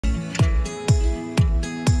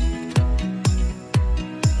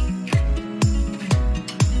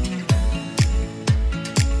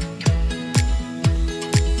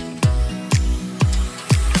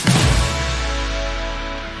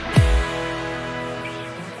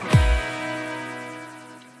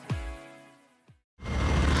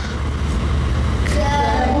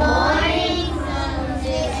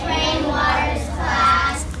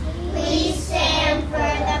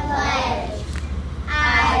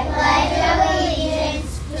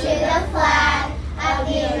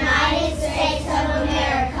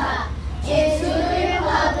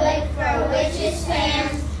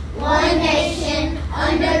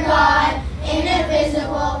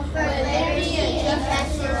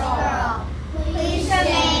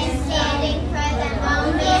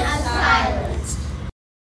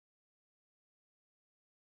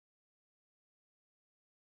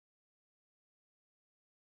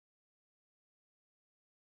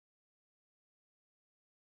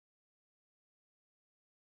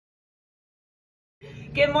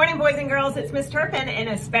Good morning, boys and girls. It's Miss Turpin, and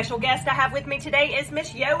a special guest I have with me today is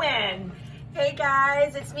Miss Yoen. Hey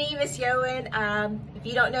guys, it's me, Miss Yoen. If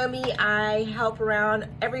you don't know me, I help around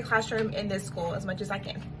every classroom in this school as much as I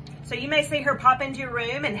can. So you may see her pop into your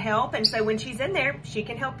room and help, and so when she's in there, she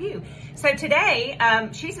can help you. So today,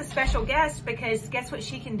 she's a special guest because guess what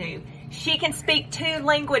she can do? She can speak 2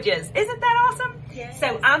 languages. Isn't that awesome? Yes.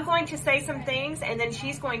 So I'm going to say some things, and then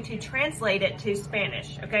she's going to translate it to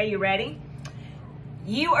Spanish. Okay, you ready?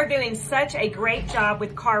 You are doing such a great job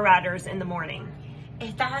with car riders in the morning.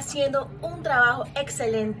 Estás haciendo un trabajo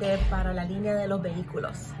excelente para la línea de los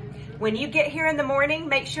vehículos. When you get here in the morning,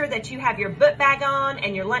 make sure that you have your book bag on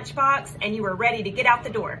and your lunchbox and you are ready to get out the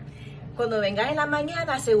door. Cuando vengas en la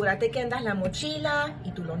mañana, asegúrate que andas la mochila y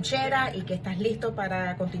tu lonchera y que estás listo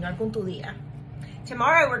para continuar con tu día.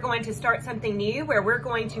 Tomorrow we're going to start something new where we're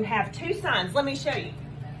going to have 2 signs. Let me show you.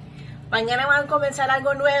 Mañana van a comenzar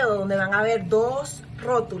algo nuevo donde van a haber 2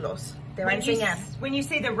 rótulos. Te va a enseñar. When you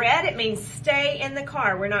see the red, it means stay in the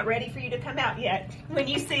car. We're not ready for you to come out yet. When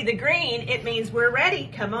you see the green, it means we're ready.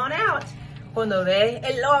 Come on out. Cuando ves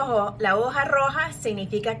la hoja roja,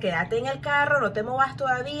 significa quédate en el carro, no te movas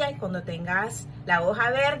todavía. Y cuando tengas la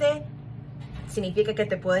hoja verde, significa que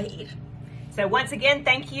te puedes ir. So once again,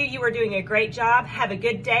 thank you. You are doing a great job. Have a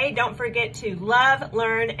good day. Don't forget to love,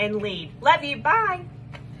 learn, and lead. Love you. Bye.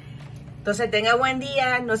 Entonces tenga buen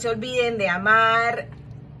día. No se olviden de amar,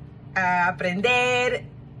 aprender,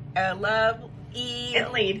 love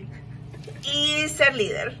and lead. Y ser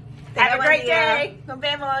líder. Have a great day. Nos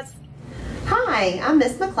vemos. Hi, I'm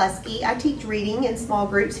Miss McCluskey. I teach reading in small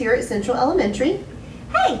groups here at Central Elementary.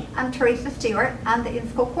 Hey, I'm Teresa Stewart. I'm the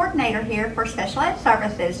in-school coordinator here for Special Ed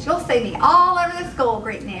Services. You'll see me all over the school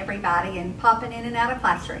greeting everybody and popping in and out of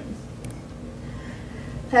classrooms.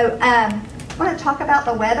 So, want to talk about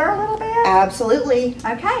the weather a little bit? Absolutely.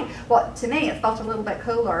 Okay. Well, to me, it felt a little bit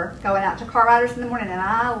cooler going out to car riders in the morning, and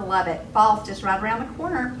I love it. Fall's just right around the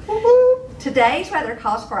corner. Woo-hoo. Today's weather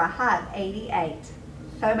calls for a high of 88.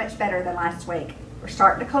 So much better than last week. We're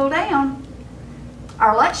starting to cool down.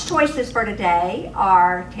 Our lunch choices for today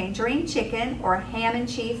are tangerine chicken or ham and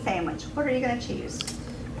cheese sandwich. What are you going to choose?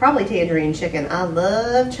 Probably tangerine chicken. I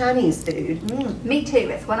love Chinese food. Me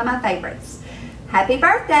too. It's one of my favorites. Happy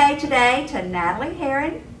birthday today to Natalie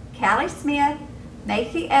Heron, Callie Smith,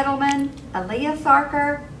 Macy Edelman, Aaliyah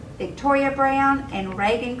Sarker, Victoria Brown, and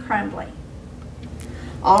Reagan Crumbly.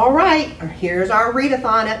 All right, here's our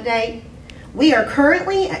readathon update. We are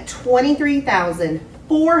currently at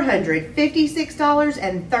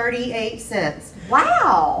 $23,456.38.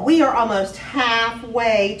 Wow! We are almost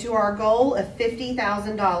halfway to our goal of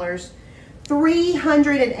 $50,000.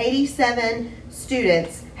 387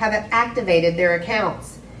 students have activated their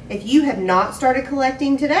accounts. If you have not started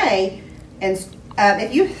collecting today, there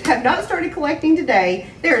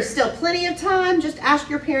is still plenty of time. Just ask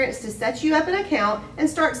your parents to set you up an account and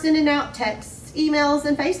start sending out texts, emails,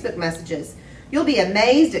 and Facebook messages. You'll be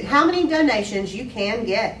amazed at how many donations you can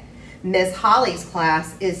get. Miss Holly's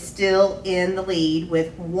class is still in the lead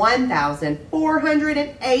with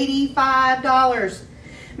 $1,485.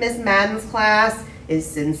 Miss Madden's class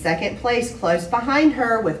is in second place, close behind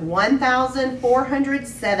her with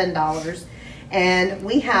 $1,407. And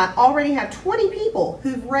we already have 20 people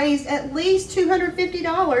who've raised at least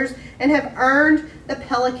 $250 and have earned the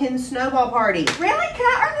Pelican Snowball Party. Really? Can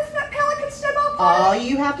I earn the Pelican Snowball Party? All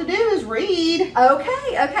you have to do is read.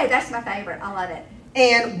 Okay, that's my favorite. I love it.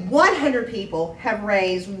 And 100 people have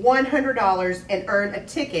raised $100 and earned a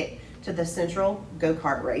ticket to the Central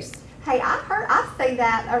Go-Kart race. Hey, I've seen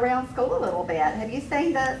that around school a little bit. Have you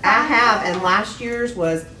seen the? I have, and last year's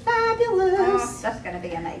was fabulous. Oh, that's going to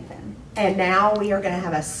be amazing. And now we are going to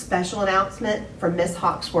have a special announcement from Miss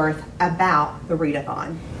Hawksworth about the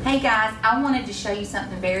readathon. Hey guys, I wanted to show you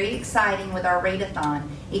something very exciting with our readathon.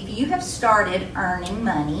 If you have started earning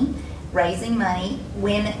money, raising money,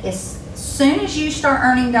 as soon as you start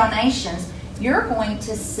earning donations, you're going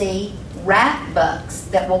to see Rat Bucks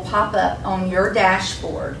that will pop up on your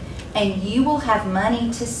dashboard. And you will have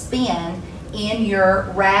money to spend in your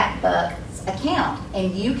Rat Bucks account.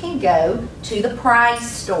 And you can go to the prize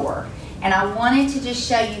store. And I wanted to just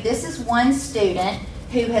show you, this is one student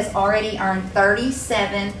who has already earned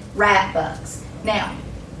 37 Rat Bucks. Now,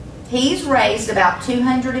 he's raised about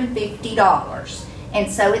 $250. And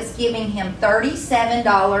so it's giving him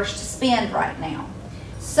 $37 to spend right now.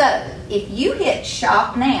 So if you hit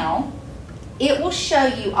shop now, it will show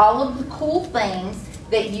you all of the cool things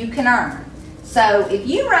that you can earn. So if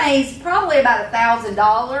you raise probably about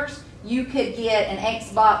 $1,000, you could get an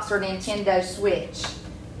Xbox or Nintendo Switch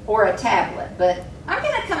or a tablet. But I'm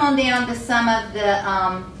going to come on down to some of the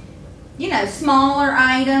smaller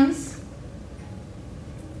items.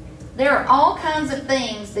 There are all kinds of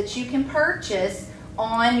things that you can purchase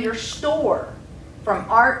on your store, from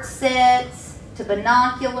art sets to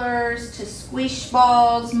binoculars to squish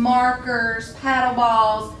balls, markers, paddle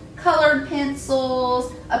balls, colored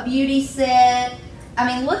pencils, a beauty set. I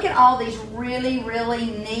mean, look at all these really, really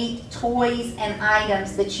neat toys and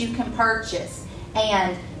items that you can purchase.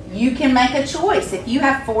 And you can make a choice. If you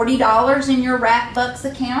have $40 in your Rapbucks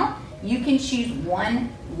account, you can choose one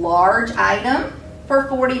large item for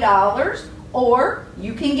 $40, or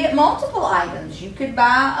you can get multiple items. You could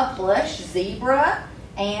buy a plush zebra,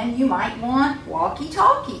 and you might want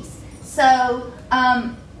walkie-talkies. So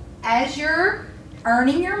as you're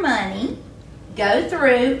earning your money, go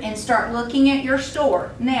through and start looking at your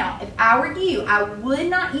store. Now, if I were you, I would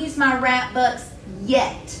not use my Rapbucks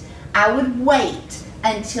yet. I would wait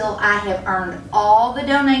until I have earned all the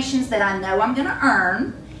donations that I know I'm going to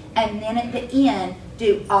earn, and then at the end,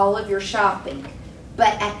 do all of your shopping.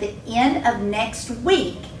 But at the end of next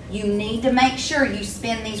week, you need to make sure you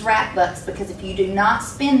spend these Rapbucks, because if you do not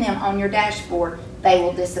spend them on your dashboard, they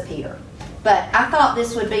will disappear. But I thought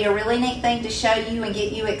this would be a really neat thing to show you and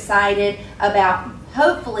get you excited about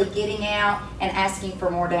hopefully getting out and asking for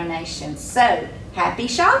more donations. So, happy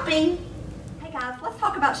shopping! Hey guys, let's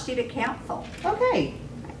talk about student council. Okay.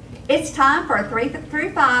 It's time for 3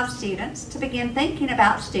 through 5 students to begin thinking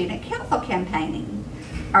about student council campaigning.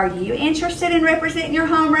 Are you interested in representing your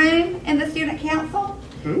homeroom in the student council?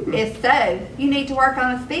 If so, you need to work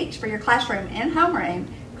on a speech for your classroom and homeroom.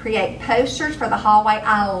 Create posters for the hallway.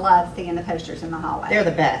 I love seeing the posters in the hallway. They're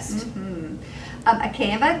the best. A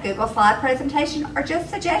Canva, Google slide presentation are just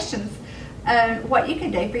suggestions on what you can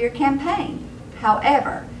do for your campaign.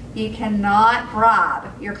 However, you cannot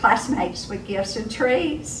bribe your classmates with gifts and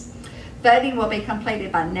treats. Voting will be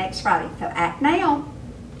completed by next Friday, so act now.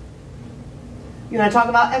 You want to talk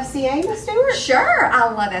about FCA, Ms. Stewart? Sure,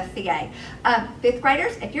 I love FCA. 5th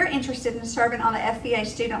graders, if you're interested in serving on the FCA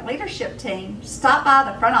student leadership team, stop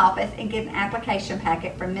by the front office and get an application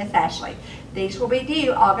packet from Miss Ashley. These will be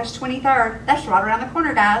due August 23rd. That's right around the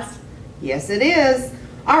corner, guys. Yes, it is.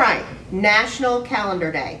 All right, National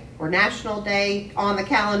Calendar Day, or National Day on the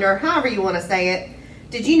calendar, however you want to say it.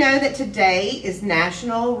 Did you know that today is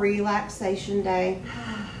National Relaxation Day?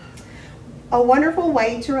 A wonderful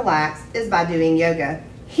way to relax is by doing yoga.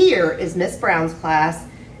 Here is Miss Brown's class,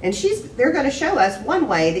 and they're going to show us one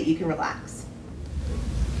way that you can relax.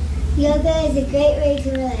 Yoga is a great way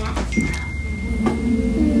to relax.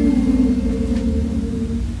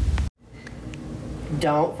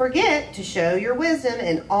 Don't forget to show your wisdom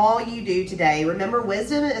in all you do today. Remember,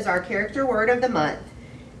 wisdom is our character word of the month,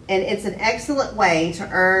 and it's an excellent way to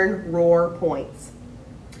earn ROAR points.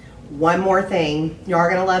 One more thing, you are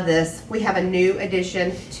going to love this. We have a new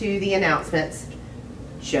addition to the announcements.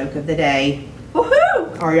 Joke of the day.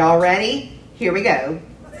 Woohoo! Are y'all ready? Here we go.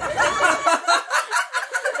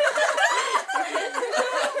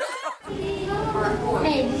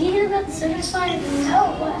 Hey, did you hear about the circus fight?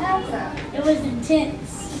 No, what happened? It was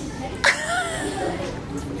intense.